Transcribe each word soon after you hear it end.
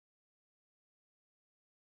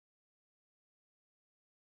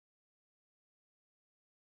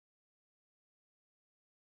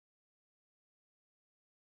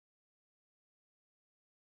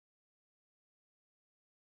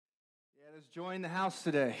There's joy in the house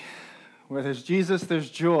today. Where there's Jesus, there's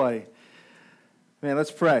joy. Man, let's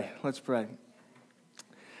pray. Let's pray.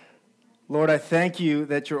 Lord, I thank you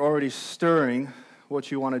that you're already stirring what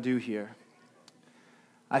you want to do here.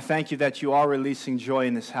 I thank you that you are releasing joy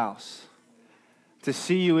in this house. To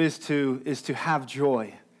see you is to have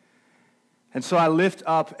joy. And so I lift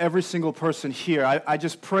up every single person here. I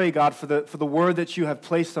just pray, God, for the word that you have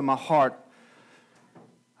placed on my heart.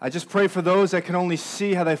 I just pray for those that can only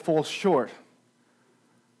see how they fall short.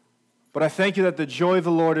 But I thank you that the joy of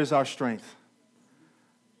the Lord is our strength.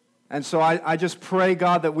 And so I just pray,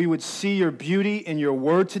 God, that we would see your beauty in your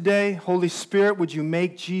word today. Holy Spirit, would you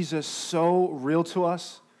make Jesus so real to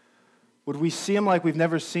us? Would we see him like we've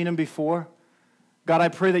never seen him before? God, I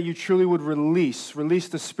pray that you truly would release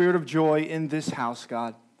the spirit of joy in this house,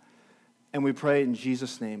 God. And we pray in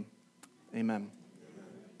Jesus' name. Amen.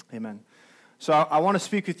 Amen. So I want to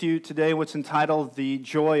speak with you today what's entitled The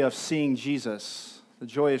Joy of Seeing Jesus. The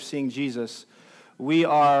Joy of Seeing Jesus.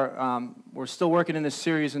 We're still working in this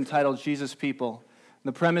series entitled Jesus People.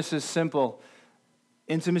 And the premise is simple.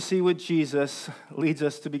 Intimacy with Jesus leads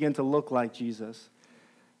us to begin to look like Jesus.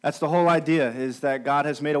 That's the whole idea, is that God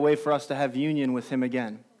has made a way for us to have union with him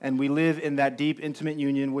again. And we live in that deep, intimate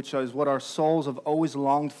union, which is what our souls have always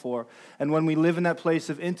longed for. And when we live in that place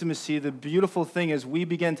of intimacy, the beautiful thing is we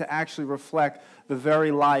begin to actually reflect the very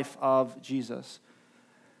life of Jesus.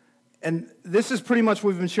 And this is pretty much what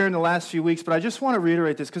we've been sharing the last few weeks, but I just want to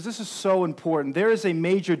reiterate this because this is so important. There is a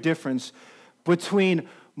major difference between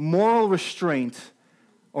moral restraint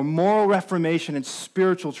or moral reformation and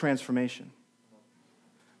spiritual transformation.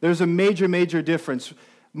 There's a major, major difference.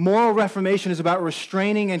 Moral reformation is about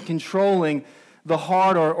restraining and controlling the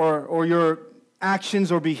heart or your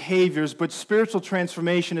actions or behaviors, but spiritual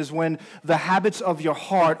transformation is when the habits of your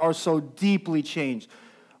heart are so deeply changed.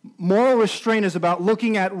 Moral restraint is about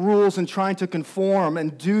looking at rules and trying to conform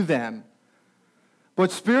and do them. But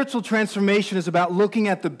spiritual transformation is about looking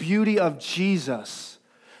at the beauty of Jesus.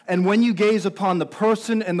 And when you gaze upon the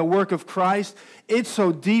person and the work of Christ, it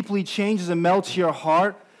so deeply changes and melts your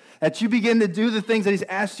heart that you begin to do the things that he's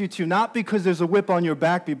asked you to, not because there's a whip on your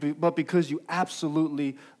back, but because you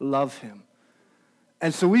absolutely love him.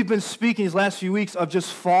 And so we've been speaking these last few weeks of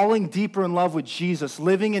just falling deeper in love with Jesus,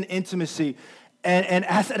 living in intimacy. And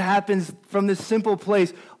as it happens from this simple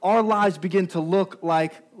place, our lives begin to look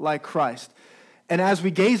like Christ. And as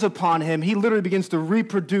we gaze upon him, he literally begins to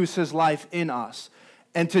reproduce his life in us.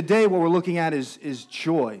 And today what we're looking at is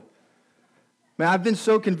joy. Man, I've been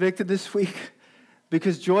so convicted this week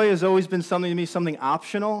because joy has always been something to me, something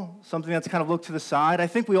optional, something that's kind of looked to the side. I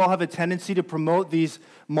think we all have a tendency to promote these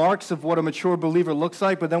marks of what a mature believer looks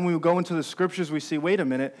like, but then when we go into the scriptures, we see, wait a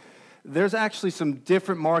minute, there's actually some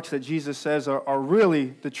different marks that Jesus says are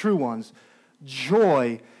really the true ones.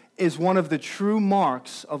 Joy is one of the true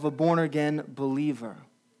marks of a born-again believer.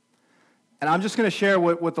 And I'm just going to share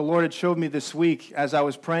what the Lord had showed me this week as I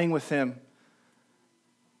was praying with him.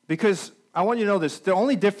 Because I want you to know this. The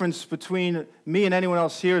only difference between me and anyone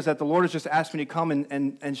else here is that the Lord has just asked me to come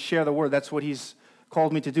and share the word. That's what he's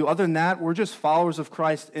called me to do. Other than that, we're just followers of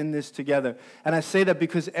Christ in this together. And I say that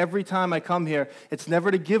because every time I come here, it's never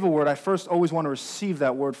to give a word. I first always want to receive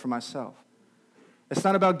that word for myself. It's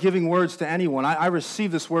not about giving words to anyone. I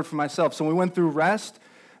receive this word for myself. So when we went through rest,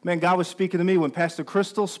 man, God was speaking to me. When Pastor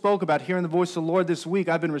Crystal spoke about hearing the voice of the Lord this week,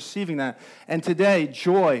 I've been receiving that. And today,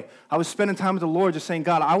 joy. I was spending time with the Lord just saying,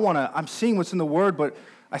 God, I'm seeing what's in the word, but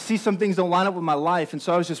I see some things don't line up with my life. And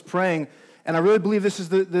so I was just praying. And I really believe this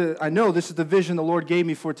is I know this is the vision the Lord gave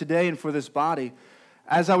me for today and for this body.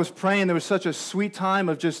 As I was praying, there was such a sweet time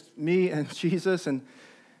of just me and Jesus.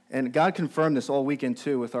 And God confirmed this all weekend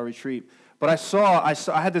too with our retreat. But I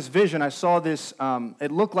had this vision. I saw this,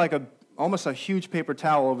 it looked like almost a huge paper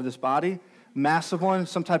towel over this body, massive one,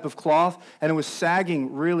 some type of cloth, and it was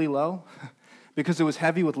sagging really low because it was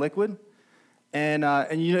heavy with liquid.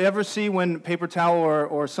 And you ever see when paper towel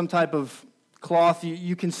or some type of cloth,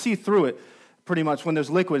 you can see through it pretty much when there's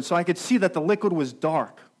liquid. So I could see that the liquid was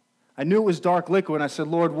dark. I knew it was dark liquid, and I said,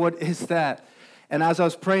 Lord, what is that? And as I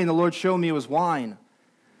was praying, the Lord showed me it was wine.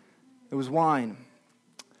 It was wine.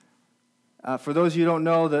 For those of you who don't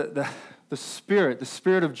know, the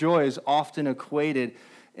spirit of joy is often equated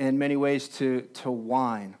in many ways to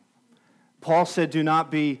wine. Paul said, do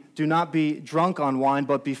not be drunk on wine,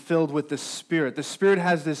 but be filled with the Spirit. The Spirit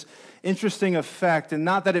has this interesting effect, and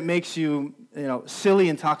not that it makes you, silly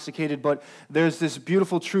intoxicated, but there's this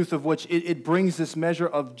beautiful truth of which it brings this measure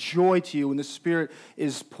of joy to you when the Spirit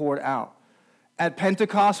is poured out. At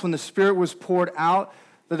Pentecost, when the Spirit was poured out,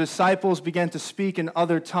 the disciples began to speak in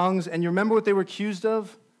other tongues, and you remember what they were accused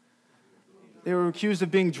of? They were accused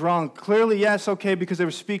of being drunk. Clearly, yes, okay, because they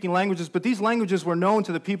were speaking languages, but these languages were known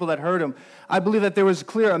to the people that heard him. I believe that there was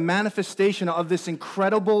a manifestation of this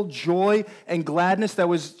incredible joy and gladness that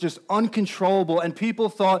was just uncontrollable, and people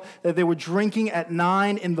thought that they were drinking at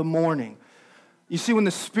 9 in the morning. You see, when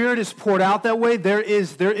the Spirit is poured out that way, there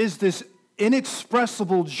is this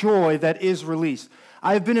inexpressible joy that is released.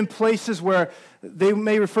 I have been in places where they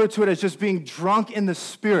may refer to it as just being drunk in the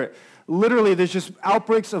Spirit. Literally, there's just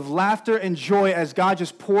outbreaks of laughter and joy as God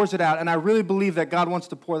just pours it out. And I really believe that God wants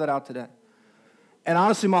to pour that out today. And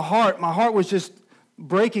honestly, my heart was just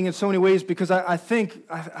breaking in so many ways because I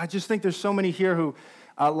just think there's so many here who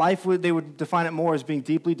they would define it more as being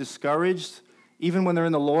deeply discouraged. Even when they're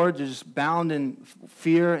in the Lord, they're just bound in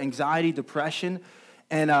fear, anxiety, depression.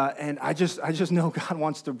 And I just know God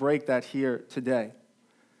wants to break that here today.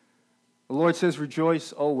 The Lord says,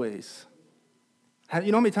 rejoice always.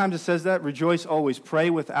 You know how many times it says that? Rejoice always. Pray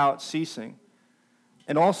without ceasing.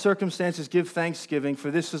 In all circumstances, give thanksgiving, for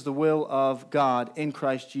this is the will of God in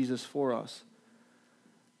Christ Jesus for us.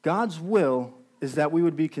 God's will is that we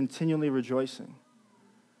would be continually rejoicing.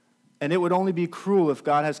 And it would only be cruel if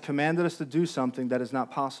God has commanded us to do something that is not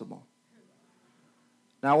possible.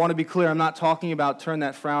 Now, I want to be clear. I'm not talking about turn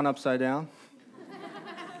that frown upside down.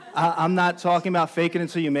 I'm not talking about fake it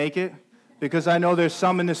until you make it, because I know there's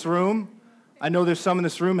some in this room.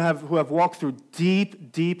 Who have walked through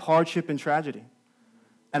deep, deep hardship and tragedy.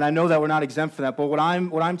 And I know that we're not exempt from that. But what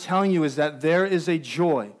I'm telling you is that there is a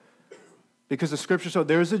joy, because the Scripture says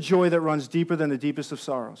there is a joy that runs deeper than the deepest of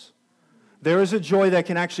sorrows. There is a joy that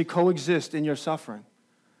can actually coexist in your suffering.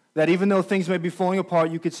 That even though things may be falling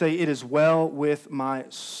apart, you could say, it is well with my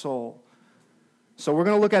soul. So we're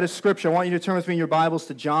going to look at a scripture. I want you to turn with me in your Bibles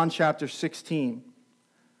to John chapter 16.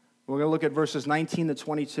 We're going to look at verses 19 to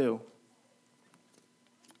 22.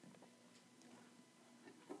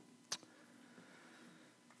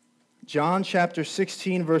 John chapter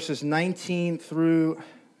 16, verses 19 through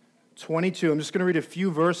 22. I'm just going to read a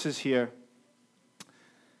few verses here.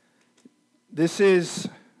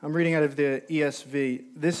 I'm reading out of the ESV.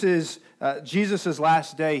 This is Jesus'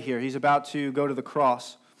 last day here. He's about to go to the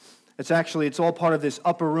cross. It's all part of this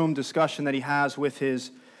upper room discussion that he has with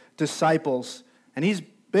his disciples. And he's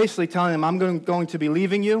basically telling them, I'm going to be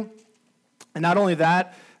leaving you. And not only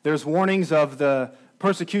that, there's warnings of the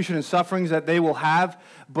persecution and sufferings that they will have.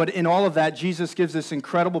 But in all of that, Jesus gives this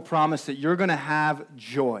incredible promise that you're going to have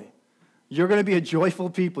joy. You're going to be a joyful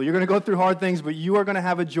people. You're going to go through hard things, but you are going to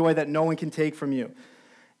have a joy that no one can take from you.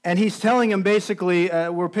 And he's telling him basically,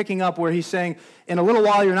 we're picking up where he's saying, in a little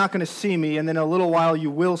while you're not going to see me, and then in a little while you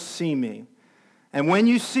will see me. And when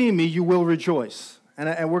you see me, you will rejoice.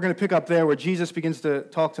 And we're going to pick up there where Jesus begins to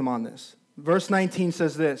talk to him on this. Verse 19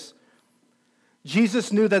 says this,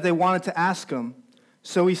 Jesus knew that they wanted to ask him,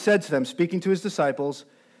 so he said to them, speaking to his disciples,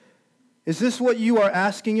 is this what you are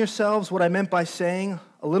asking yourselves, what I meant by saying,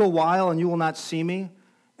 a little while and you will not see me,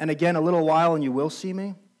 and again a little while and you will see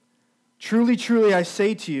me? Truly, truly, I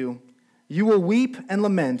say to you, you will weep and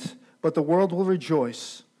lament, but the world will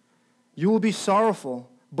rejoice. You will be sorrowful,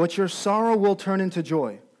 but your sorrow will turn into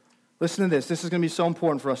joy. Listen to this. This is going to be so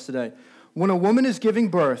important for us today. When a woman is giving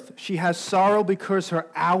birth, she has sorrow because her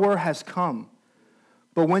hour has come.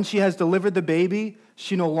 But when she has delivered the baby,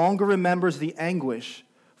 she no longer remembers the anguish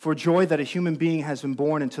for joy that a human being has been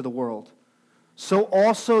born into the world. So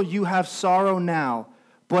also you have sorrow now,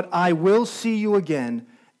 but I will see you again,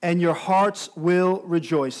 and your hearts will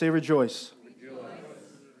rejoice. Say rejoice. Rejoice.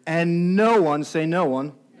 And no one, say no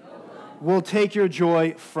one, will take your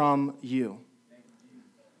joy from you.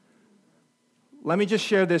 Let me just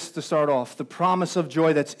share this to start off. The promise of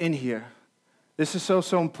joy that's in here. This is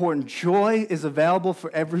so important. Joy is available for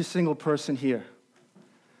every single person here.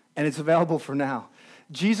 And it's available for now.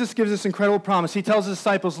 Jesus gives this incredible promise. He tells his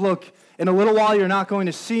disciples, look, in a little while you're not going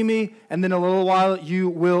to see me, and then in a little while you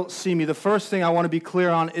will see me. The first thing I want to be clear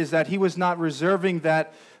on is that he was not reserving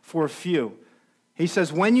that for a few. He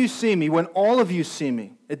says, when you see me, when all of you see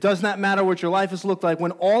me, it does not matter what your life has looked like,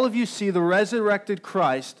 when all of you see the resurrected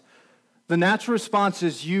Christ, the natural response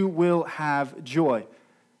is you will have joy.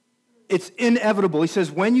 It's inevitable. He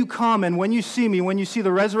says, when you come and when you see me, when you see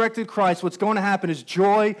the resurrected Christ, what's going to happen is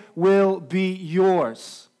joy will be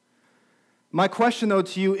yours. My question, though,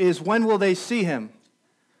 to you is, when will they see him?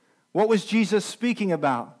 What was Jesus speaking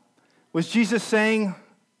about? Was Jesus saying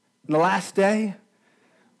in the last day?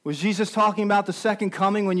 Was Jesus talking about the second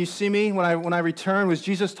coming when you see me, when I return? Was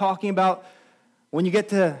Jesus talking about when you get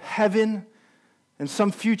to heaven in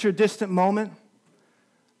some future distant moment?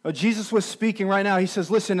 Jesus was speaking right now. He says,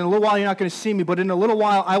 listen, in a little while you're not going to see me, but in a little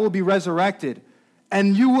while I will be resurrected.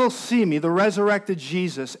 and you will see me, the resurrected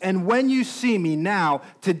Jesus. And when you see me now,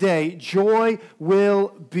 today, joy will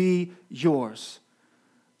be yours.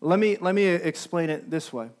 Let me explain it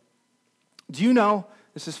this way. Do you know,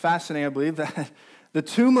 this is fascinating, I believe, that the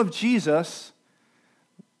tomb of Jesus,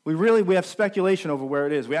 we have speculation over where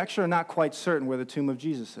it is. We actually are not quite certain where the tomb of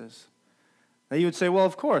Jesus is. Now you would say, well,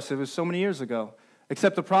 of course, it was so many years ago.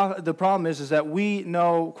 Except the problem is that we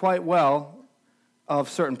know quite well of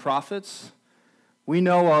certain prophets. We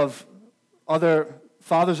know of other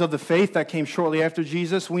fathers of the faith that came shortly after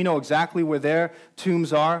Jesus. We know exactly where their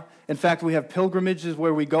tombs are. In fact, we have pilgrimages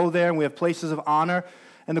where we go there, and we have places of honor.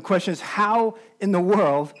 And the question is, how in the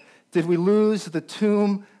world did we lose the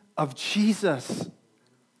tomb of Jesus?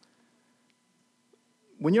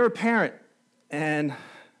 When you're a parent and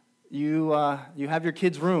you have your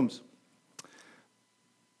kids' rooms,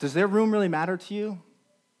 does their room really matter to you?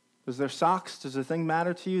 Does their socks, does their thing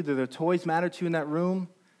matter to you? Do their toys matter to you in that room?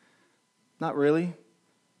 Not really,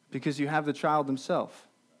 because you have the child himself.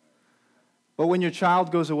 But when your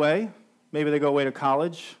child goes away, maybe they go away to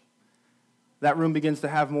college, that room begins to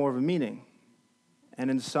have more of a meaning.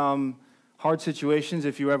 And in some hard situations,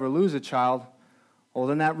 if you ever lose a child, well,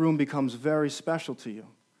 then that room becomes very special to you.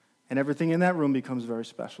 And everything in that room becomes very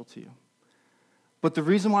special to you. But the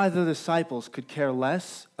reason why the disciples could care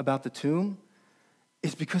less about the tomb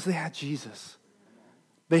is because they had Jesus.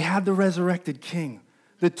 They had the resurrected King.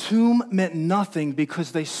 The tomb meant nothing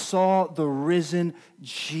because they saw the risen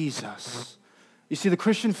Jesus. You see, the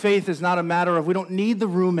Christian faith is not a matter of we don't need the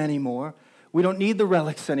room anymore. We don't need the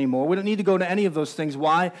relics anymore. We don't need to go to any of those things.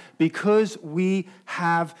 Why? Because we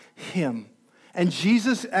have him. And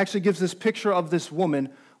Jesus actually gives this picture of this woman,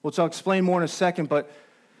 which I'll explain more in a second, but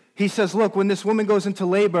he says, look, when this woman goes into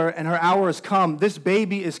labor and her hour has come, this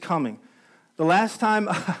baby is coming. The last time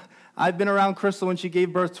I've been around Crystal when she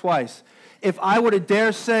gave birth twice, if I were to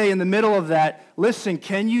dare say in the middle of that, listen,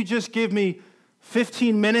 can you just give me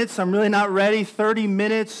 15 minutes? I'm really not ready. 30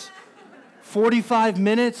 minutes, 45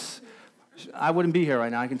 minutes? I wouldn't be here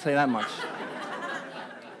right now, I can tell you that much.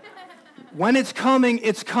 When it's coming,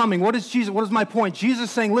 it's coming. What is my point? Jesus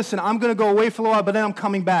is saying, listen, I'm going to go away for a while, but then I'm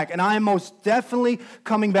coming back. And I am most definitely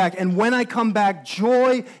coming back. And when I come back,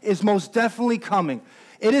 joy is most definitely coming.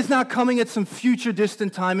 It is not coming at some future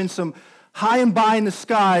distant time in some high and by in the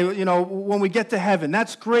sky, when we get to heaven.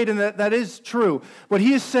 That's great, and that is true. But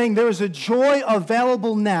he is saying there is a joy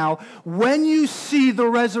available now when you see the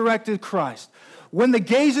resurrected Christ. When the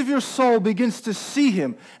gaze of your soul begins to see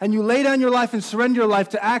him, and you lay down your life and surrender your life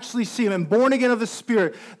to actually see him, and born again of the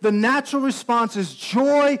Spirit, the natural response is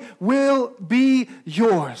joy will be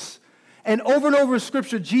yours. And over in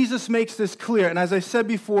Scripture, Jesus makes this clear. And as I said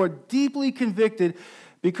before, deeply convicted,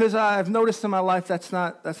 because I've noticed in my life that's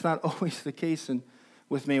not always the case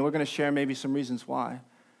with me. We're going to share maybe some reasons why.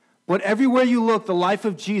 But everywhere you look, the life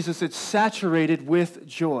of Jesus, it's saturated with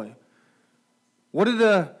joy. What did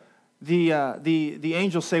the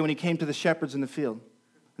angels say when he came to the shepherds in the field?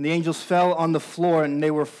 And the angels fell on the floor and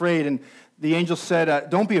they were afraid. And the angel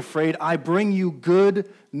said, don't be afraid. I bring you good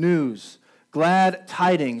news, glad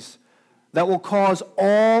tidings that will cause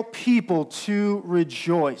all people to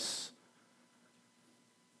rejoice.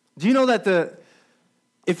 Do you know that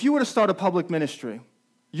if you were to start a public ministry,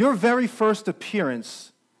 your very first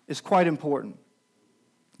appearance is quite important.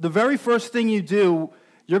 The very first thing you do,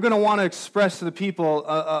 you're going to want to express to the people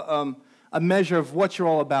a measure of what you're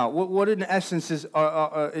all about. What in essence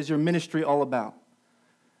is your ministry all about?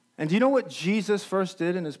 And do you know what Jesus first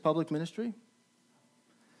did in his public ministry?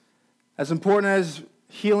 As important as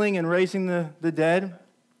healing and raising the dead,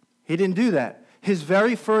 he didn't do that. His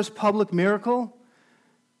very first public miracle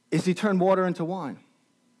is he turned water into wine.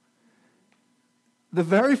 The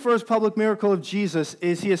very first public miracle of Jesus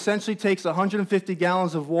is he essentially takes 150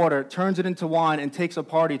 gallons of water, turns it into wine, and takes a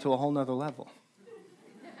party to a whole nother level.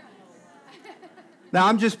 Now,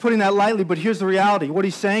 I'm just putting that lightly, but here's the reality. What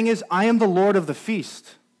he's saying is, I am the Lord of the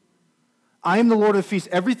feast. I am the Lord of the feast.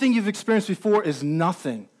 Everything you've experienced before is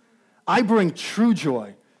nothing. I bring true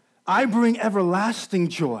joy. I bring everlasting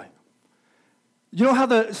joy. You know how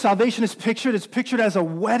the salvation is pictured? It's pictured as a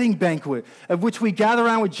wedding banquet of which we gather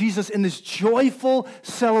around with Jesus in this joyful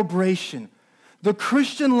celebration. The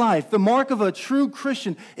Christian life, the mark of a true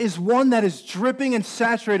Christian, is one that is dripping and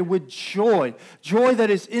saturated with joy, joy that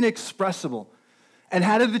is inexpressible. And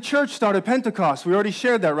how did the church start at Pentecost? We already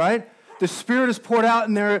shared that, right? The Spirit is poured out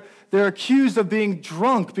and they're accused of being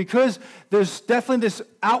drunk because there's definitely this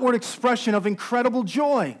outward expression of incredible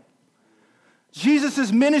joy.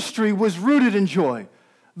 Jesus' ministry was rooted in joy.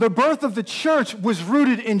 The birth of the church was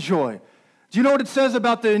rooted in joy. Do you know what it says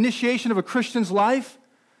about the initiation of a Christian's life?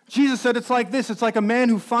 Jesus said it's like this. It's like a man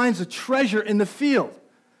who finds a treasure in the field.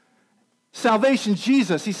 Salvation,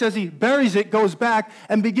 Jesus, he says he buries it, goes back,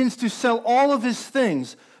 and begins to sell all of his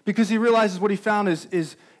things because he realizes what he found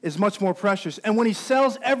is much more precious. And when he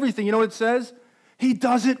sells everything, you know what it says? He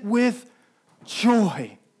does it with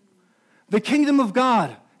joy. The kingdom of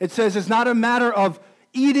God, it says, is not a matter of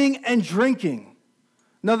eating and drinking.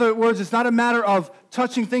 In other words, it's not a matter of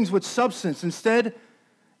touching things with substance. Instead,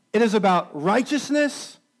 it is about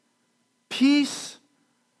righteousness, peace,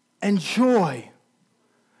 and joy.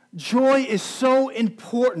 Joy is so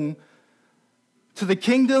important to the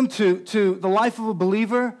kingdom, to the life of a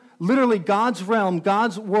believer. Literally, God's realm,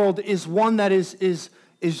 God's world is one that is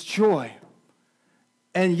joy.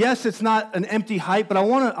 And yes, it's not an empty hype, but I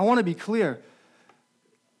want to be clear.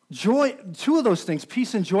 Joy, two of those things,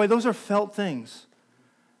 peace and joy, those are felt things.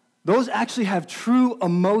 Those actually have true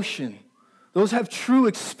emotion. Those have true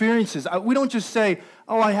experiences. We don't just say,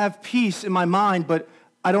 oh, I have peace in my mind, but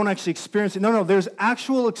I don't actually experience it. No, there's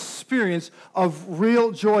actual experience of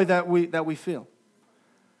real joy that we feel.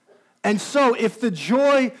 And so if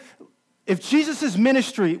Jesus'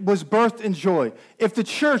 ministry was birthed in joy, if the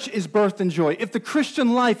church is birthed in joy, if the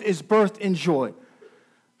Christian life is birthed in joy,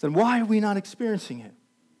 then why are we not experiencing it?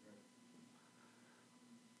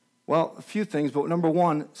 Well, a few things, but number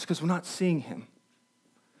one, it's because we're not seeing him.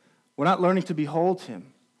 We're not learning to behold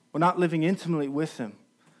him. We're not living intimately with him.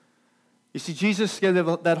 You see, Jesus gave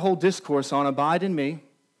that whole discourse on abide in me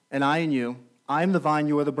and I in you. I am the vine,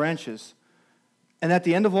 you are the branches. And at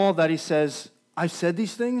the end of all of that, he says, I've said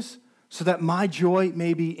these things so that my joy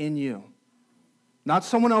may be in you. Not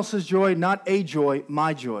someone else's joy, not a joy,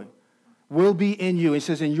 my joy will be in you. He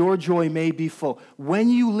says, and your joy may be full. When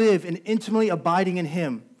you live in intimately abiding in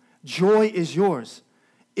him, joy is yours.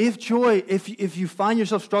 If you find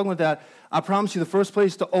yourself struggling with that, I promise you the first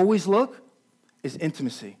place to always look is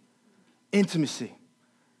intimacy. Intimacy.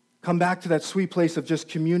 Come back to that sweet place of just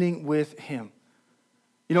communing with him.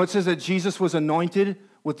 You know, it says that Jesus was anointed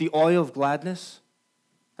with the oil of gladness.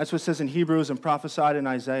 That's what it says in Hebrews and prophesied in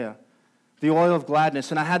Isaiah. The oil of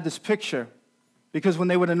gladness. And I had this picture because when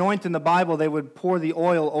they would anoint in the Bible, they would pour the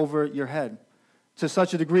oil over your head to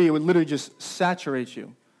such a degree it would literally just saturate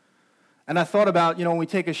you. And I thought about, when we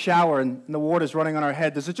take a shower and the water's running on our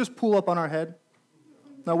head, does it just pool up on our head?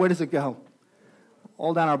 No, where does it go?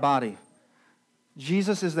 All down our body.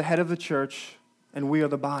 Jesus is the head of the church, and we are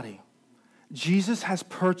the body. Jesus has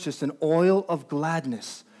purchased an oil of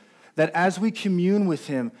gladness that as we commune with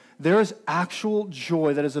him, there is actual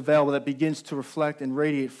joy that is available that begins to reflect and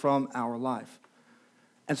radiate from our life.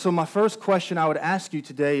 And so my first question I would ask you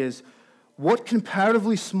today is, what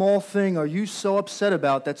comparatively small thing are you so upset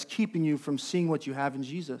about that's keeping you from seeing what you have in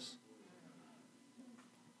Jesus?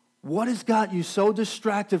 What has got you so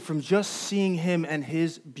distracted from just seeing him and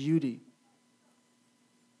his beauty?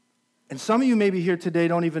 And some of you maybe here today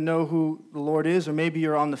don't even know who the Lord is, or maybe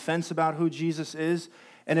you're on the fence about who Jesus is.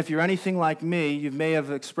 And if you're anything like me, you may have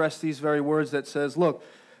expressed these very words that says, look,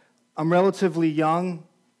 I'm relatively young.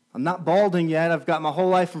 I'm not balding yet. I've got my whole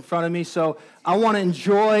life in front of me, so I want to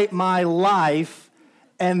enjoy my life,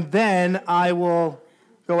 and then I will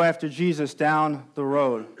go after Jesus down the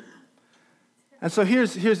road. And so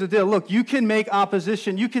here's the deal. Look, you can make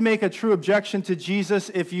opposition. You can make a true objection to Jesus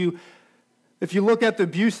if you look at the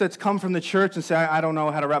abuse that's come from the church and say, I don't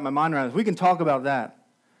know how to wrap my mind around it. We can talk about that.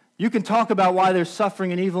 You can talk about why there's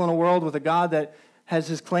suffering and evil in a world with a God that has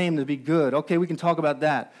his claim to be good. Okay, we can talk about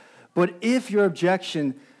that. But if your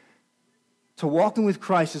objection to walking with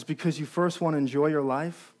Christ is because you first want to enjoy your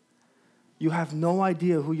life, you have no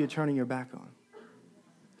idea who you're turning your back on.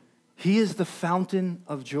 He is the fountain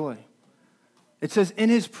of joy. It says, in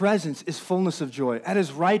his presence is fullness of joy. At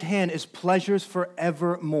his right hand is pleasures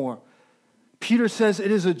forevermore. Peter says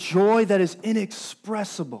it is a joy that is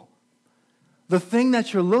inexpressible. The thing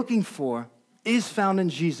that you're looking for is found in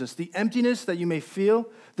Jesus. The emptiness that you may feel,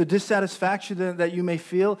 the dissatisfaction that you may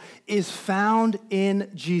feel is found in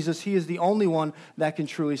Jesus. He is the only one that can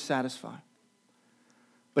truly satisfy.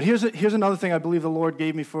 But here's another thing I believe the Lord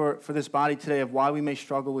gave me for this body today of why we may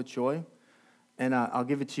struggle with joy. And I'll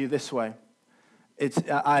give it to you this way.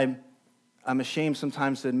 I'm ashamed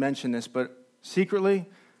sometimes to mention this, but secretly,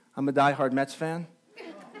 I'm a diehard Mets fan.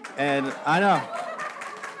 And I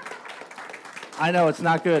know it's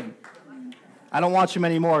not good. I don't watch them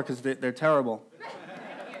anymore because they're terrible.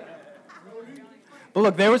 But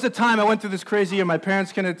look, there was a time I went through this crazy year. My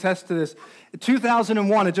parents can attest to this. In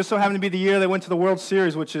 2001, it just so happened to be the year they went to the World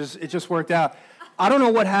Series, it just worked out. I don't know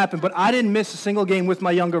what happened, but I didn't miss a single game with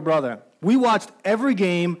my younger brother. We watched every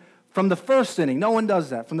game from the first inning. No one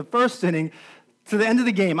does that. From the first inning to the end of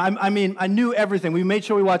the game. I mean, I knew everything. We made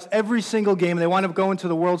sure we watched every single game. They wound up going to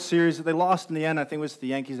the World Series. They lost in the end. I think it was the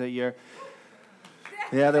Yankees that year.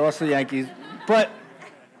 Yeah, they lost to the Yankees. But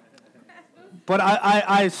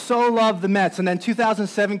I so loved the Mets. And then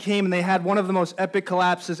 2007 came, and they had one of the most epic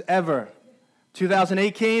collapses ever.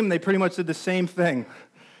 2008 came, and they pretty much did the same thing.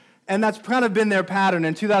 And that's kind of been their pattern.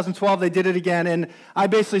 In 2012, they did it again. And I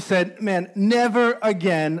basically said, man, never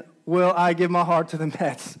again will I give my heart to the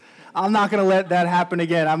Mets. I'm not going to let that happen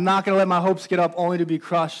again. I'm not going to let my hopes get up only to be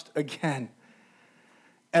crushed again.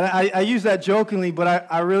 And I use that jokingly, but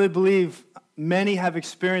I really believe many have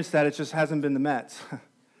experienced that. It just hasn't been the Mets.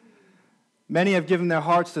 Many have given their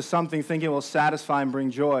hearts to something thinking it will satisfy and bring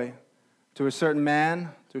joy. To a certain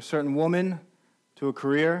man, to a certain woman, to a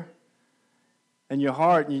career. And your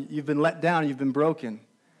heart, you've been let down, you've been broken.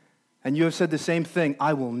 And you have said the same thing,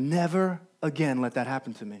 I will never again let that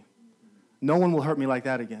happen to me. No one will hurt me like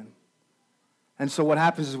that again. And so what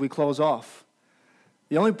happens is we close off.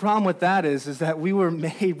 The only problem with that is that we were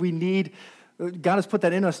made, God has put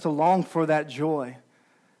that in us to long for that joy.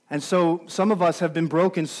 And so some of us have been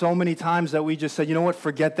broken so many times that we just said, you know what,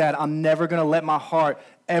 forget that. I'm never going to let my heart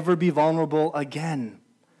ever be vulnerable again.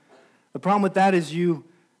 The problem with that is you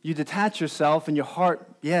detach yourself and your heart,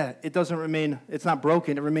 it's not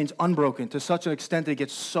broken, it remains unbroken to such an extent that it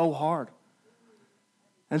gets so hard.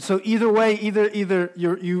 And so either way, either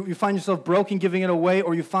you find yourself broken, giving it away,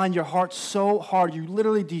 or you find your heart so hard, you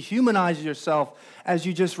literally dehumanize yourself as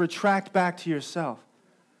you just retract back to yourself.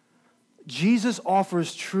 Jesus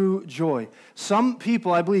offers true joy. Some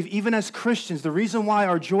people, I believe, even as Christians, the reason why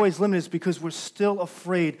our joy is limited is because we're still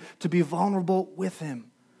afraid to be vulnerable with Him.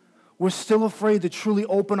 We're still afraid to truly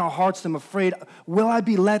open our hearts to Him, afraid, will I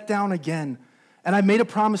be let down again? And I made a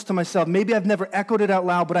promise to myself. Maybe I've never echoed it out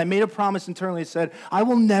loud, but I made a promise internally. It said, I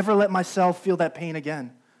will never let myself feel that pain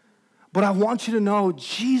again. But I want you to know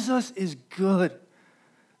Jesus is good.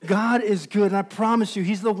 God is good. And I promise you,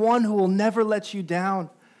 He's the one who will never let you down.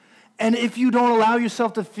 And if you don't allow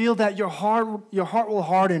yourself to feel that, your heart will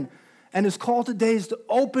harden. And His call today is to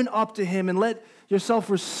open up to Him and let yourself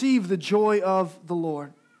receive the joy of the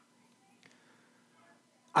Lord.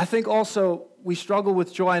 I think also we struggle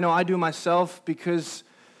with joy. I know I do myself because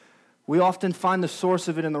we often find the source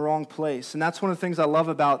of it in the wrong place. And that's one of the things I love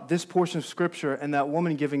about this portion of Scripture and that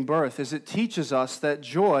woman giving birth is it teaches us that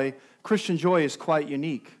joy, Christian joy, is quite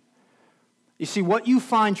unique. You see, what you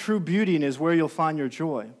find true beauty in is where you'll find your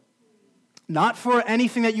joy. Not for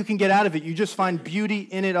anything that you can get out of it. You just find beauty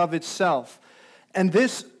in it of itself. And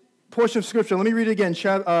this portion of Scripture, let me read it again,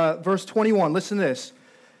 verse 21. Listen to this.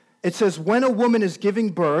 It says, when a woman is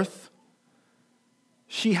giving birth,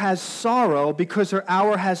 she has sorrow because her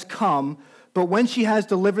hour has come, but when she has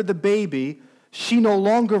delivered the baby, she no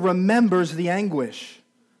longer remembers the anguish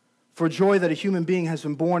for joy that a human being has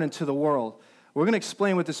been born into the world. We're going to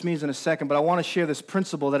explain what this means in a second, but I want to share this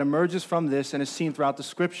principle that emerges from this and is seen throughout the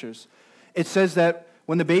Scriptures. It says that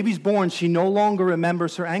when the baby's born, she no longer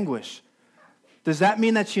remembers her anguish. Does that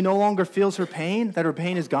mean that she no longer feels her pain, that her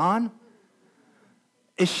pain is gone?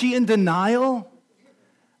 Is she in denial?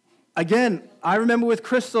 Again, I remember with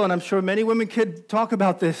Crystal, and I'm sure many women could talk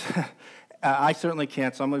about this. I certainly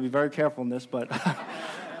can't, so I'm going to be very careful in this. But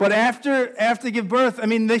after they give birth, I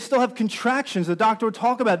mean, they still have contractions. The doctor would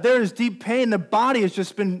talk about there is deep pain. The body has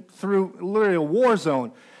just been through literally a war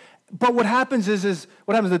zone. But what happens is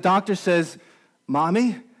the doctor says,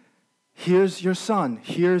 Mommy, here's your son.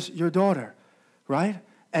 Here's your daughter, right?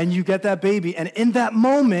 And you get that baby. And in that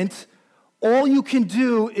moment, all you can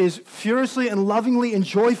do is furiously and lovingly and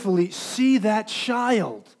joyfully see that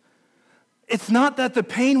child. It's not that the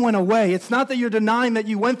pain went away. It's not that you're denying that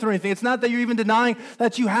you went through anything. It's not that you're even denying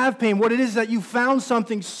that you have pain. What it is that you found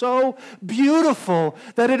something so beautiful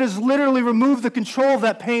that it has literally removed the control of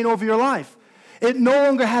that pain over your life. It no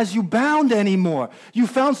longer has you bound anymore. You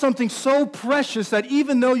found something so precious that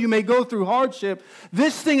even though you may go through hardship,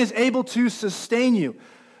 this thing is able to sustain you.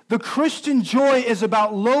 The Christian joy is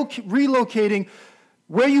about relocating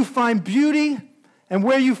where you find beauty and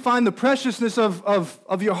where you find the preciousness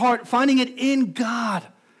of your heart, finding it in God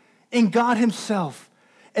Himself.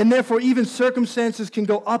 And therefore, even circumstances can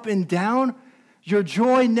go up and down. Your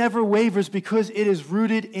joy never wavers because it is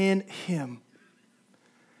rooted in Him.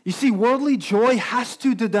 You see, worldly joy has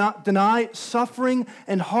to deny suffering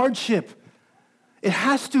and hardship. It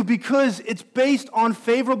has to because it's based on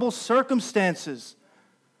favorable circumstances.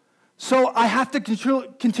 So I have to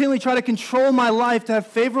continually try to control my life to have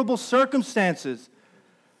favorable circumstances.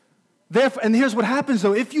 Therefore, and here's what happens,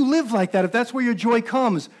 though. If you live like that, if that's where your joy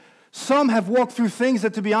comes, some have walked through things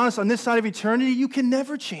that, to be honest, on this side of eternity, you can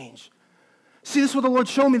never change. See, this is what the Lord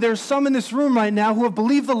showed me. There are some in this room right now who have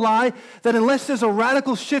believed the lie that unless there's a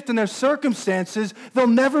radical shift in their circumstances, they'll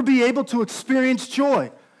never be able to experience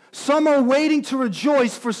joy. Some are waiting to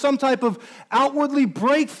rejoice for some type of outwardly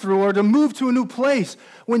breakthrough or to move to a new place.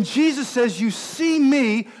 When Jesus says, you see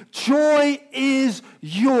me, joy is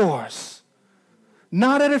yours.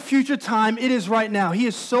 Not at a future time, it is right now. He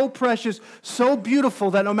is so precious, so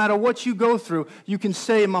beautiful that no matter what you go through, you can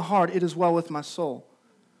say in my heart, it is well with my soul.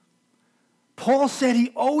 Paul said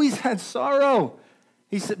he always had sorrow.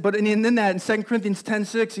 He said, but in that, in 2 Corinthians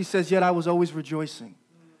 10:6, he says, yet I was always rejoicing.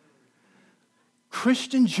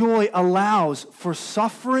 Christian joy allows for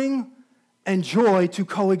suffering and joy to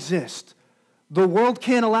coexist. The world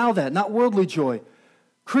can't allow that, not worldly joy.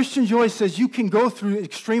 Christian joy says you can go through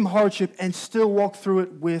extreme hardship and still walk through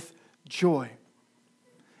it with joy.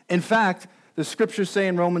 In fact, the scriptures say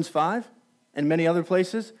in Romans 5 and many other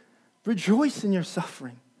places, rejoice in your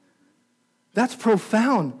suffering. That's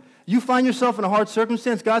profound. You find yourself in a hard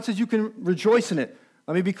circumstance, God says you can rejoice in it.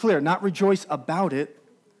 Let me be clear, not rejoice about it.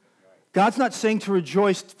 God's not saying to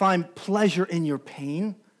rejoice, find pleasure in your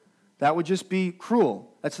pain. That would just be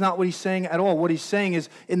cruel. That's not what he's saying at all. What he's saying is,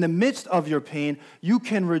 in the midst of your pain, you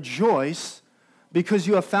can rejoice because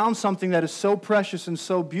you have found something that is so precious and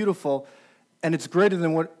so beautiful, and it's greater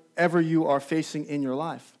than whatever you are facing in your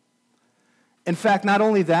life. In fact, not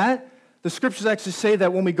only that, the scriptures actually say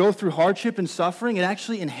that when we go through hardship and suffering, it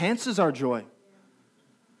actually enhances our joy.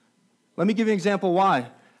 Let me give you an example why.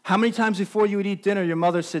 How many times before you would eat dinner, your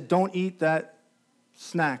mother said, don't eat that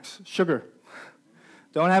snacks, sugar.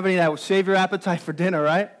 Don't have any of that. Save your appetite for dinner,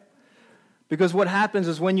 right? Because what happens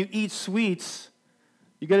is when you eat sweets,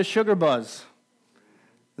 you get a sugar buzz.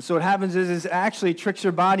 And so what happens is it actually tricks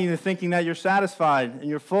your body into thinking that you're satisfied and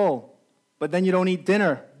you're full. But then you don't eat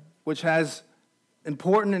dinner, which has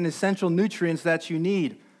important and essential nutrients that you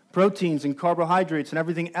need, proteins and carbohydrates and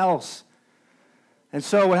everything else. And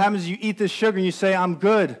so what happens is you eat this sugar and you say, I'm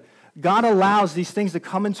good. God allows these things to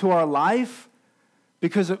come into our life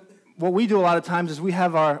because what we do a lot of times is we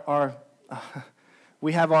have our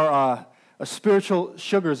spiritual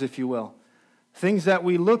sugars, if you will, things that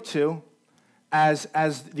we look to as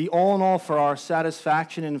the all in all for our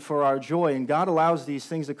satisfaction and for our joy. And God allows these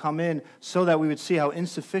things to come in so that we would see how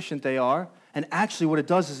insufficient they are. And actually what it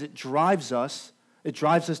does is it drives us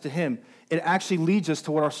to Him. It actually leads us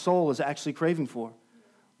to what our soul is actually craving for,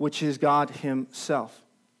 which is God Himself.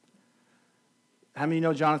 How many of you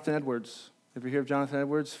know Jonathan Edwards? Ever hear of Jonathan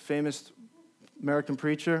Edwards? Famous American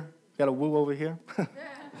preacher. Got a woo over here.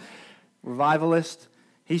 Revivalist.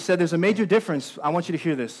 He said there's a major difference. I want you to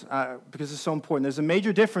hear this because it's so important. There's a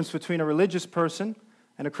major difference between a religious person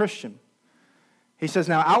and a Christian. He says,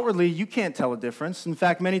 now outwardly, you can't tell a difference. In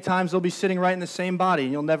fact, many times they'll be sitting right in the same body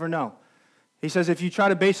and you'll never know. He says if you try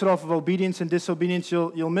to base it off of obedience and disobedience,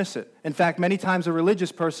 you'll miss it. In fact, many times a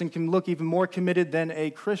religious person can look even more committed than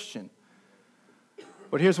a Christian.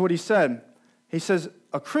 But here's what he said. He says,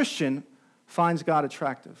 a Christian finds God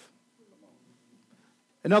attractive.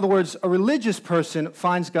 In other words, a religious person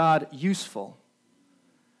finds God useful.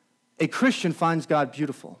 A Christian finds God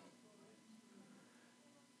beautiful.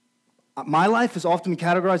 My life is often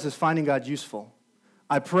categorized as finding God useful.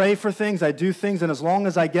 I pray for things, I do things, and as long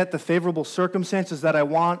as I get the favorable circumstances that I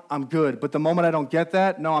want, I'm good. But the moment I don't get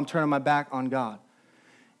that, no, I'm turning my back on God.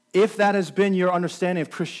 If that has been your understanding of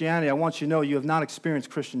Christianity, I want you to know you have not experienced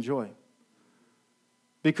Christian joy.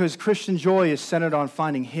 Because Christian joy is centered on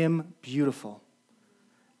finding Him beautiful.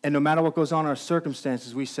 And no matter what goes on in our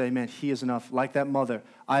circumstances, we say, man, He is enough. Like that mother,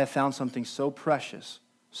 I have found something so precious,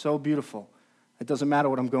 so beautiful. It doesn't matter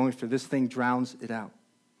what I'm going through. This thing drowns it out.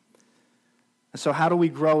 And so how do we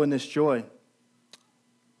grow in this joy?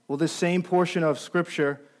 Well, this same portion of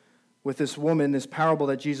Scripture with this woman, this parable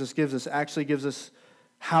that Jesus gives us, actually gives us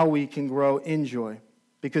how we can grow in joy.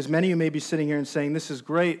 Because many of you may be sitting here and saying, this is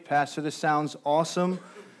great, Pastor, this sounds awesome.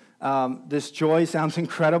 This joy sounds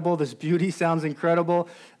incredible. This beauty sounds incredible.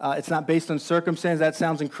 It's not based on circumstance. That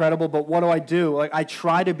sounds incredible. But what do? Like, I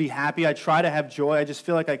try to be happy. I try to have joy. I just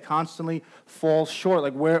feel like I constantly fall short.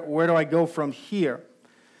 Like, where do I go from here?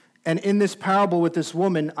 And in this parable with this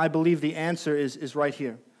woman, I believe the answer is right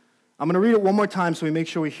here. I'm going to read it one more time so we make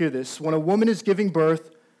sure we hear this. When a woman is giving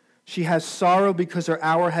birth, she has sorrow because her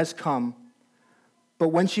hour has come. But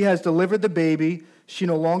when she has delivered the baby, she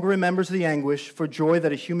no longer remembers the anguish for joy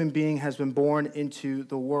that a human being has been born into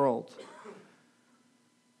the world.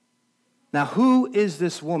 Now, who is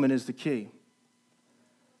this woman is the key.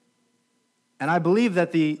 And I believe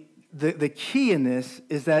that the key in this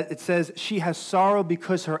is that it says she has sorrow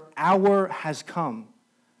because her hour has come.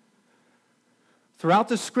 Throughout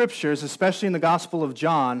the Scriptures, especially in the Gospel of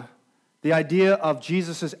John, The idea of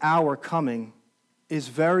Jesus' hour coming is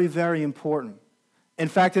very, very important. In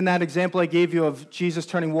fact, in that example I gave you of Jesus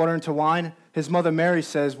turning water into wine, his mother Mary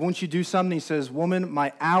says, won't you do something? He says, woman,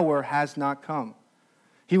 my hour has not come.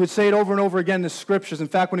 He would say it over and over again in the scriptures. In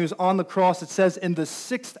fact, when he was on the cross, it says in the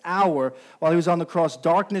 6th hour, while he was on the cross,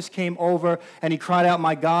 darkness came over, and he cried out,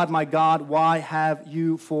 my God, why have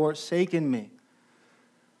you forsaken me?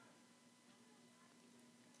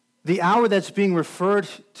 The hour that's being referred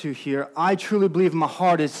to here, I truly believe in my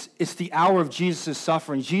heart, it's the hour of Jesus'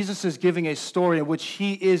 suffering. Jesus is giving a story in which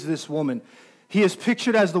he is this woman. He is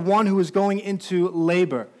pictured as the one who is going into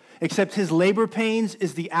labor, except his labor pains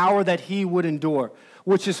is the hour that he would endure,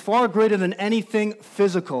 which is far greater than anything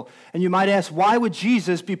physical. And you might ask, why would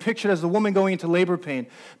Jesus be pictured as the woman going into labor pain?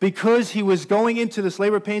 Because he was going into this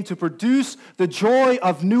labor pain to produce the joy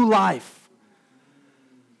of new life.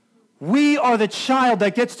 We are the child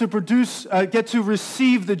that gets to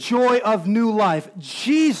receive the joy of new life.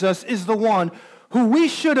 Jesus is the one who we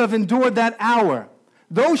should have endured that hour.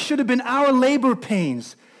 Those should have been our labor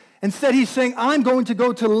pains. Instead, he's saying, I'm going to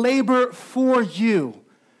go to labor for you.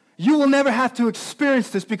 You will never have to experience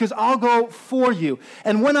this because I'll go for you.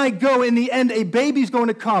 And when I go, in the end, a baby's going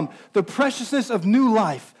to come. The preciousness of new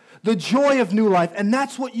life, the joy of new life, and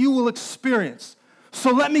that's what you will experience.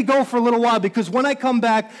 So let me go for a little while, because when I come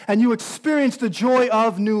back and you experience the joy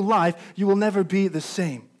of new life, you will never be the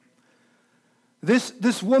same.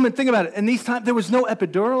 This woman, think about it. In these times, there was no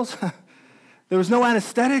epidurals. There was no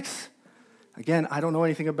anesthetics. Again, I don't know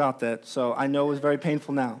anything about that, so I know it was very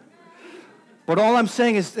painful now. But all I'm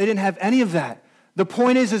saying is they didn't have any of that. The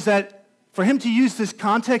point is that for him to use this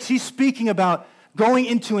context, he's speaking about going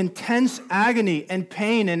into intense agony and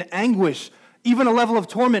pain and anguish, even a level of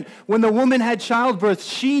torment. When the woman had childbirth,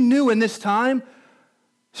 she knew in this time,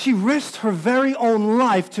 she risked her very own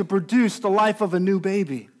life to produce the life of a new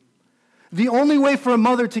baby. The only way for a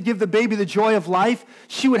mother to give the baby the joy of life,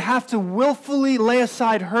 she would have to willfully lay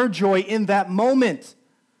aside her joy in that moment.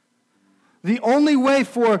 The only way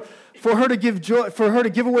for her to give joy, for her to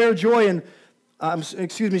give away her joy, and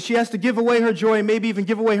she has to give away her joy and maybe even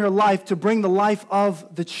give away her life to bring the life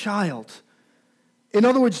of the child. In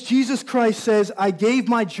other words, Jesus Christ says, I gave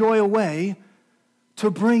my joy away to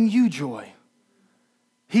bring you joy.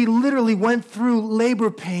 He literally went through labor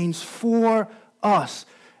pains for us.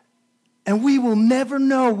 And we will never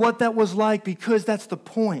know what that was like, because that's the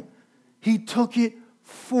point. He took it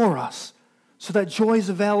for us so that joy is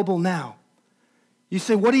available now. You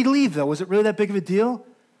say, what did he leave, though? Was it really that big of a deal?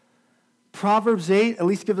 Proverbs 8 at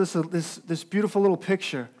least gives us this beautiful little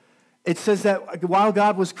picture. It says that while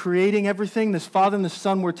God was creating everything, this Father and the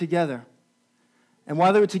Son were together. And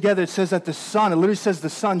while they were together, it says that the Son, it literally says the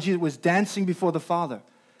Son, Jesus, was dancing before the Father.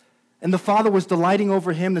 And the Father was delighting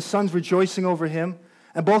over him, the Son's rejoicing over him,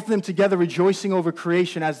 and both of them together rejoicing over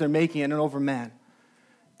creation as they're making it and over man.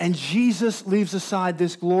 And Jesus leaves aside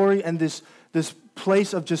this glory and this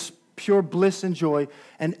place of just pure bliss and joy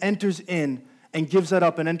and enters in and gives that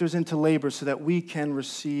up and enters into labor so that we can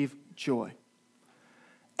receive joy.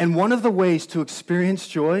 And one of the ways to experience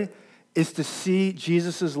joy is to see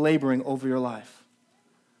Jesus' laboring over your life.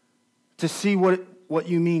 To see what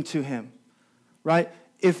you mean to him, right?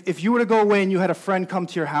 If you were to go away and you had a friend come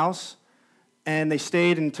to your house and they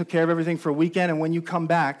stayed and took care of everything for a weekend, and when you come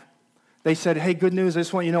back, they said, hey, good news, I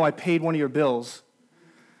just want you to know I paid one of your bills.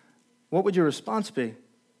 What would your response be?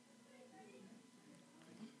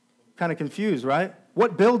 Kind of confused, right?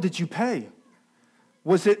 What bill did you pay?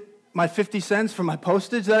 Was it my 50 cents for my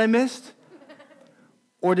postage that I missed?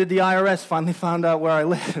 Or did the IRS finally find out where I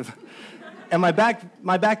live? And my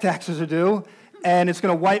back taxes are due, and it's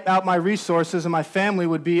going to wipe out my resources, and my family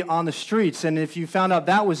would be on the streets. And if you found out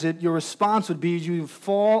that was it, your response would be you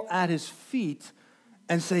fall at his feet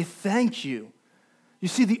and say, thank you. You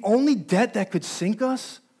see, the only debt that could sink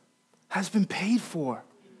us has been paid for.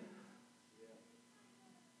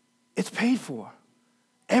 It's paid for.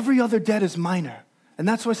 Every other debt is minor. And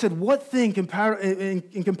that's why I said, what thing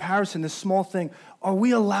in comparison, this small thing, are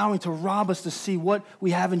we allowing to rob us to see what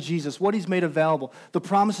we have in Jesus, what he's made available, the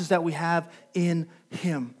promises that we have in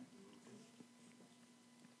him?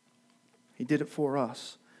 He did it for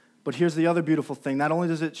us. But here's the other beautiful thing. Not only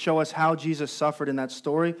does it show us how Jesus suffered in that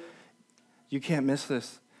story, you can't miss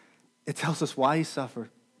this. It tells us why he suffered.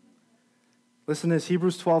 Listen to this.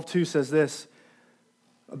 Hebrews 12:2 says this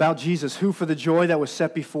about Jesus, who for the joy that was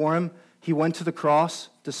set before him, he went to the cross,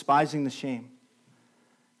 despising the shame.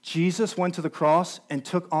 Jesus went to the cross and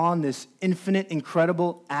took on this infinite,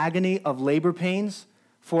 incredible agony of labor pains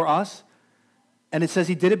for us. And it says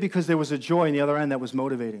he did it because there was a joy on the other end that was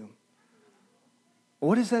motivating him.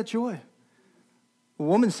 What is that joy? A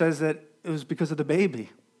woman says that it was because of the baby.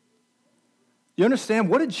 You understand?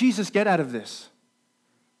 What did Jesus get out of this?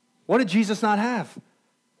 What did Jesus not have?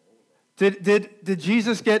 Did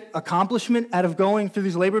Jesus get accomplishment out of going through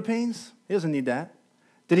these labor pains? He doesn't need that.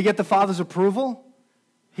 Did he get the Father's approval?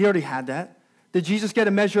 He already had that. Did Jesus get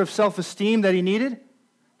a measure of self-esteem that he needed?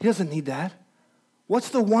 He doesn't need that. What's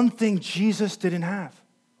the one thing Jesus didn't have?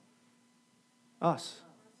 Us.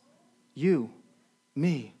 You.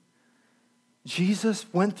 Me. Jesus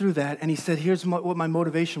went through that and he said, here's what my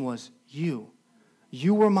motivation was. You.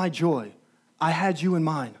 You were my joy. I had you in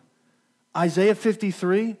mind. Isaiah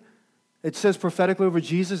 53, it says prophetically over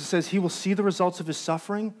Jesus, it says he will see the results of his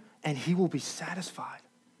suffering and he will be satisfied.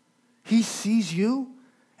 He sees you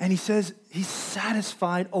and he says he's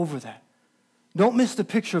satisfied over that. Don't miss the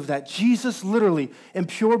picture of that. Jesus literally in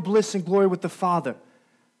pure bliss and glory with the Father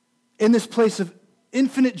in this place of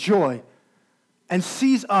infinite joy and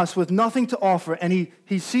sees us with nothing to offer, and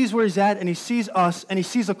he sees where he's at, and he sees us, and he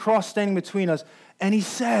sees a cross standing between us, and he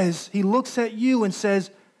says, he looks at you and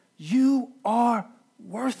says, you are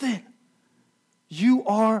worth it. You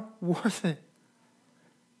are worth it.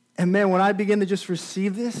 And man, when I begin to just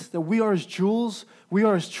receive this, that we are his jewels, we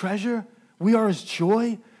are his treasure, we are his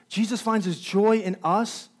joy, Jesus finds his joy in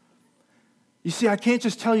us. You see, I can't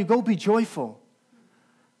just tell you, go be joyful.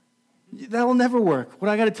 That will never work. What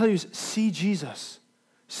I got to tell you is see Jesus.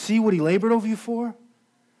 See what he labored over you for.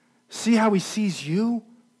 See how he sees you.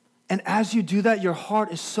 And as you do that, your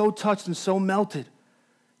heart is so touched and so melted.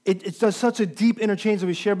 It does such a deep interchange that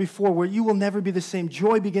we shared before where you will never be the same.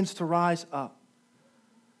 Joy begins to rise up.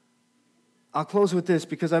 I'll close with this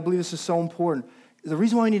because I believe this is so important. The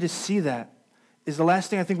reason why we need to see that is the last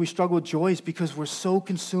thing I think we struggle with joy is because we're so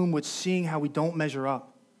consumed with seeing how we don't measure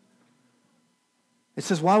up. It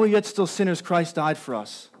says, while we're yet still sinners, Christ died for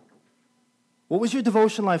us. What was your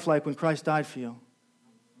devotion life like when Christ died for you?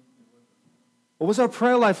 What was our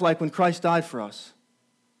prayer life like when Christ died for us?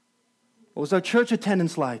 What was our church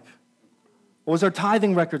attendance like? What was our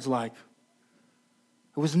tithing records like?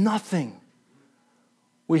 It was nothing.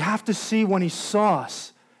 We have to see when he saw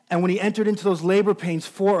us and when he entered into those labor pains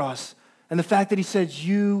for us and the fact that he said,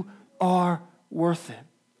 you are worth it.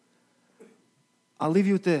 I'll leave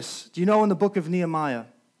you with this. Do you know in the book of Nehemiah,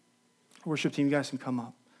 worship team, you guys can come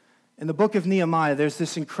up. In the book of Nehemiah, there's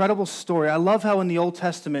this incredible story. I love how in the Old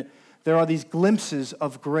Testament, there are these glimpses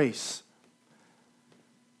of grace.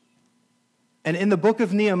 And in the book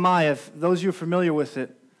of Nehemiah, those of you who are familiar with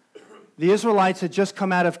it, the Israelites had just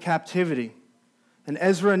come out of captivity. And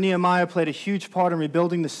Ezra and Nehemiah played a huge part in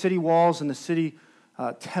rebuilding the city walls and the city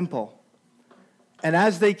temple. And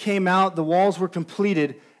as they came out, the walls were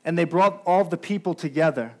completed, and they brought all of the people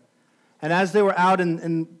together. And as they were out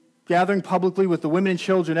and gathering publicly with the women and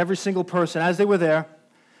children, every single person, as they were there,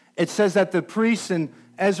 it says that the priests and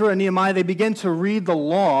Ezra and Nehemiah, they began to read the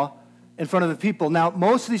law in front of the people. Now,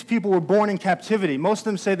 most of these people were born in captivity. Most of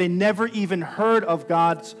them say they never even heard of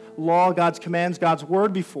God's law, God's commands, God's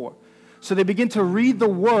word before. So they begin to read the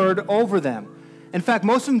word over them. In fact,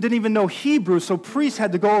 most of them didn't even know Hebrew, so priests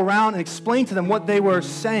had to go around and explain to them what they were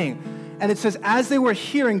saying. And it says, as they were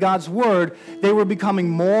hearing God's word, they were becoming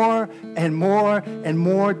more and more and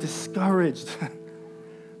more discouraged.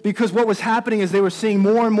 Because what was happening is they were seeing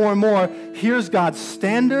more and more and more, here's God's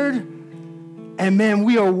standard, and man,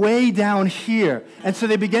 we are way down here. And so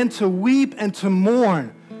they began to weep and to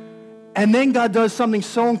mourn. And then God does something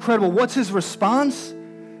so incredible. What's his response?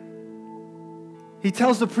 He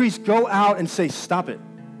tells the priest, go out and say, stop it.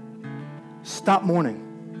 Stop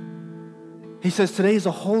mourning. He says, today is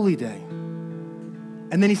a holy day.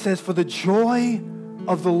 And then he says, for the joy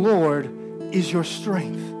of the Lord is your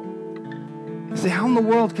strength. You say, how in the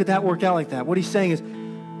world could that work out like that? What he's saying is,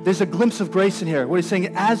 there's a glimpse of grace in here. What he's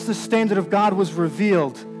saying, as the standard of God was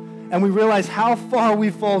revealed, and we realize how far we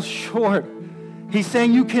fall short, he's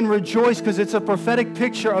saying you can rejoice because it's a prophetic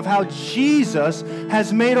picture of how Jesus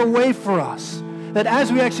has made a way for us. That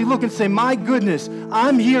as we actually look and say, my goodness,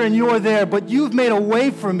 I'm here and you're there, but you've made a way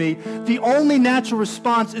for me, the only natural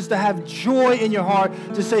response is to have joy in your heart,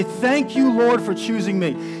 to say, thank you, Lord, for choosing me.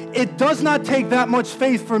 It does not take that much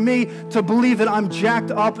faith for me to believe that I'm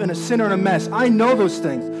jacked up and a sinner and a mess. I know those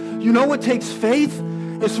things. You know what takes faith?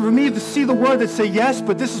 It's for me to see the word that say, yes,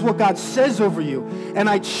 but this is what God says over you. And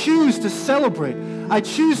I choose to celebrate. I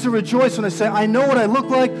choose to rejoice when I say, I know what I look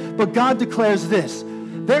like, but God declares this.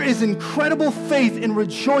 There is incredible faith in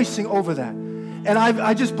rejoicing over that. And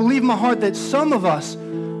I just believe in my heart that some of us,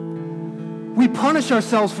 we punish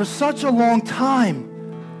ourselves for such a long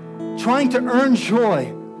time trying to earn joy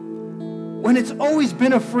when it's always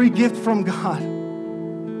been a free gift from God.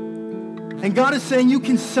 And God is saying you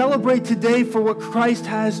can celebrate today for what Christ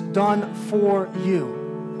has done for you.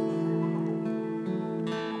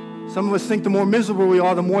 Some of us think the more miserable we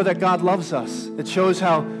are, the more that God loves us. It shows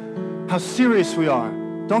how serious we are.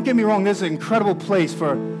 Don't get me wrong, this is an incredible place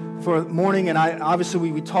for mourning, and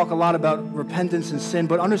obviously we talk a lot about repentance and sin,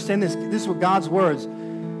 but understand this is what God's words.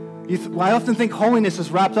 I often think holiness is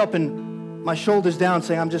wrapped up in my shoulders down,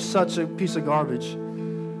 saying I'm just such a piece of garbage.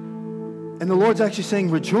 And the Lord's actually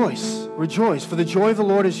saying, rejoice, for the joy of the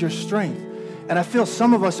Lord is your strength. And I feel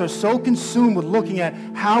some of us are so consumed with looking at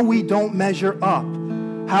how we don't measure up,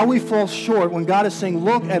 how we fall short, when God is saying,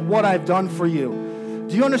 look at what I've done for you.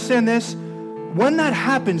 Do you understand this? When that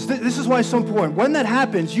happens, this is why it's so important. When that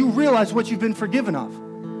happens, you realize what you've been forgiven of.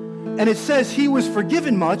 And it says, he who was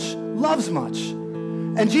forgiven much loves much.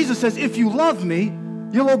 And Jesus says, if you love me,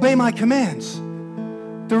 you'll obey my commands.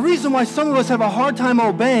 The reason why some of us have a hard time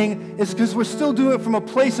obeying is because we're still doing it from a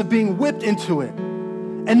place of being whipped into it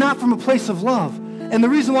and not from a place of love. And the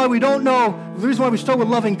reason why we struggle with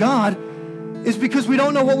loving God is because we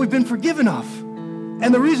don't know what we've been forgiven of.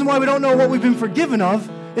 And the reason why we don't know what we've been forgiven of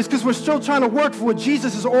is because we're still trying to work for what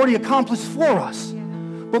Jesus has already accomplished for us.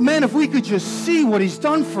 But man, if we could just see what he's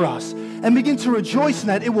done for us and begin to rejoice in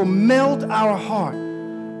that, it will melt our heart.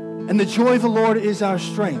 And the joy of the Lord is our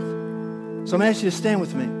strength. So I'm going to ask you to stand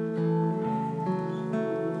with me.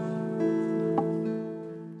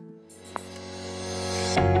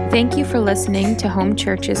 Thank you for listening to Home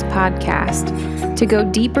Church's podcast. To go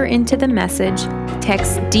deeper into the message,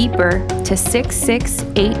 text DEEPER to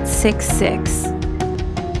 66866.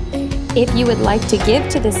 If you would like to give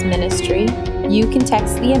to this ministry, you can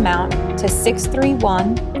text the amount to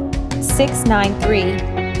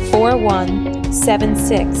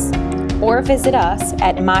 631-693-4176 or visit us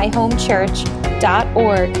at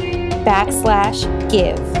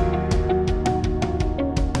myhomechurch.org/give.